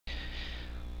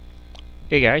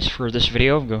Hey guys, for this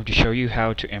video I'm going to show you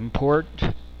how to import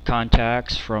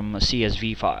contacts from a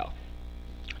CSV file.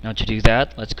 Now to do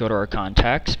that, let's go to our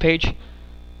contacts page.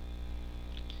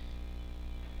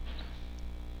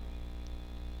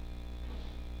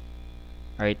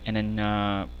 Alright, and then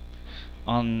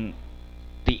on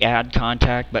the Add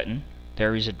Contact button,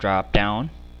 there is a drop down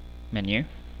menu,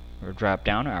 or drop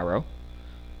down arrow.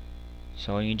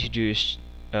 So all you need to do is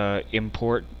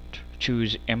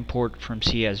choose Import from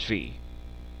CSV.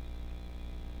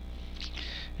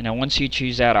 And now once you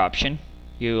choose that option,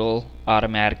 you'll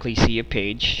automatically see a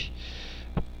page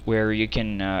where you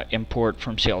can import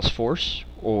from Salesforce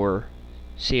or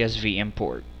CSV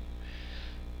import.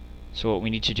 So what we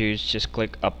need to do is just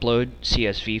click Upload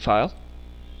CSV file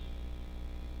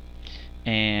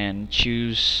and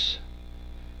choose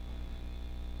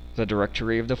the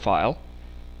directory of the file.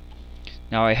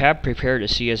 Now I have prepared a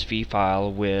CSV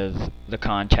file with the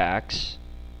contacts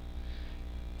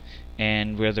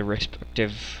and with the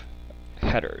respective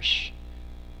headers.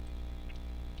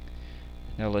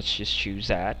 Now let's just choose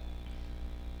that.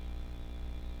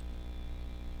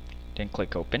 Then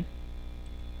click Open.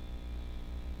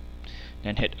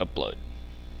 Then hit Upload.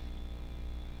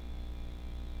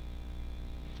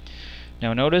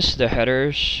 Now notice the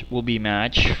headers will be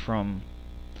matched from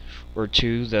or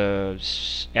to the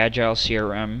Agile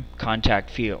CRM contact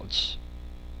fields.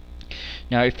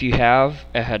 Now if you have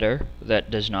a header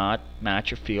that does not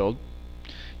match a field,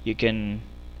 you can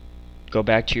go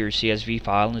back to your CSV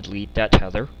file and delete that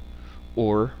header,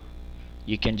 or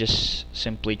you can just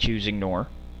simply choose Ignore,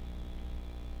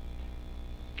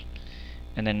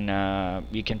 and then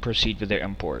you can proceed with the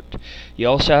import. You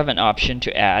also have an option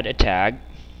to add a tag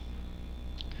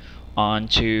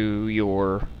onto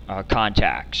your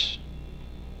contacts.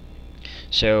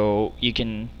 So you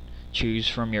can choose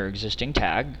from your existing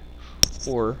tag,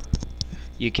 or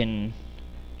you can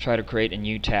try to create a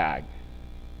new tag.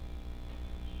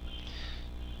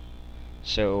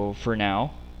 So for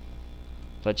now,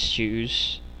 let's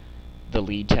choose the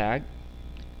lead tag,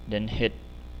 then hit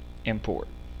Import.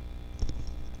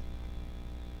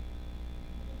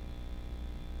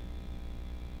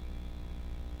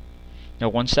 Now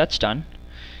once that's done,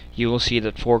 you will see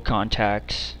that 4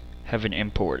 contacts have been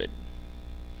imported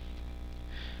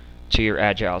to your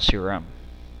Agile CRM.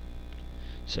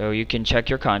 So you can check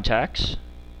your contacts,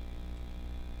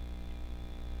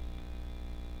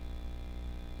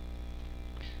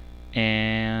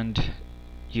 and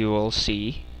you will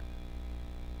see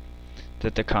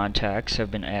that the contacts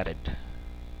have been added.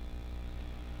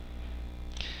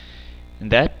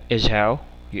 And that is how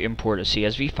you import a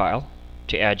CSV file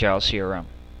to Agile CRM.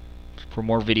 For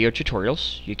more video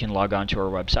tutorials, you can log on to our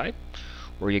website,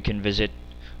 or you can visit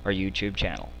our YouTube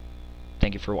channel.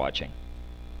 Thank you for watching.